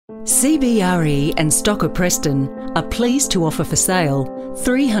CBRE and Stocker Preston are pleased to offer for sale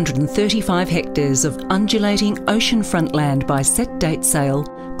 335 hectares of undulating oceanfront land by set date sale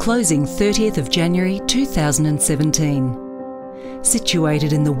closing 30th of January 2017.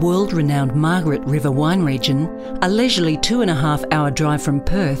 Situated in the world-renowned Margaret River Wine Region, a leisurely 2.5-hour drive from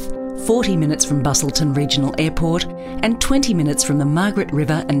Perth, 40 minutes from Busselton Regional Airport and 20 minutes from the Margaret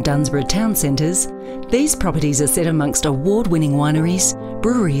River and Dunsborough town centres, these properties are set amongst award-winning wineries,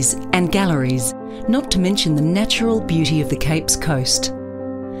 breweries and galleries, not to mention the natural beauty of the Cape's coast.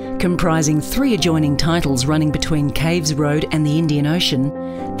 Comprising 3 adjoining titles running between Caves Road and the Indian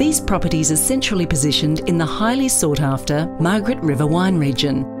Ocean, these properties are centrally positioned in the highly sought-after Margaret River Wine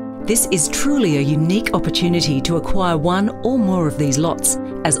Region. This is truly a unique opportunity to acquire one or more of these lots,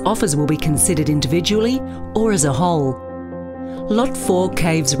 as offers will be considered individually or as a whole. Lot 4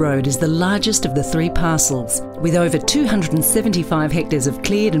 Caves Road is the largest of the 3 parcels, with over 275 hectares of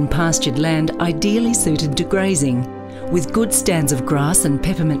cleared and pastured land ideally suited to grazing. With good stands of grass and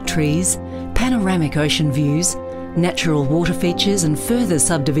peppermint trees, panoramic ocean views, natural water features and further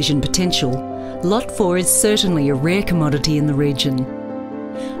subdivision potential, Lot 4 is certainly a rare commodity in the region.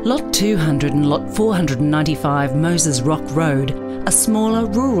 Lot 200 and Lot 495 Moses Rock Road are smaller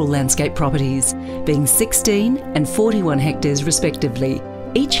rural landscape properties, being 16 and 41 hectares respectively,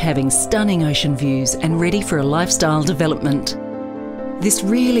 each having stunning ocean views and ready for a lifestyle development. This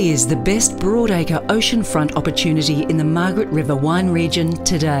really is the best broadacre oceanfront opportunity in the Margaret River Wine Region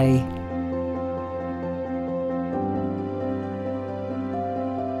today.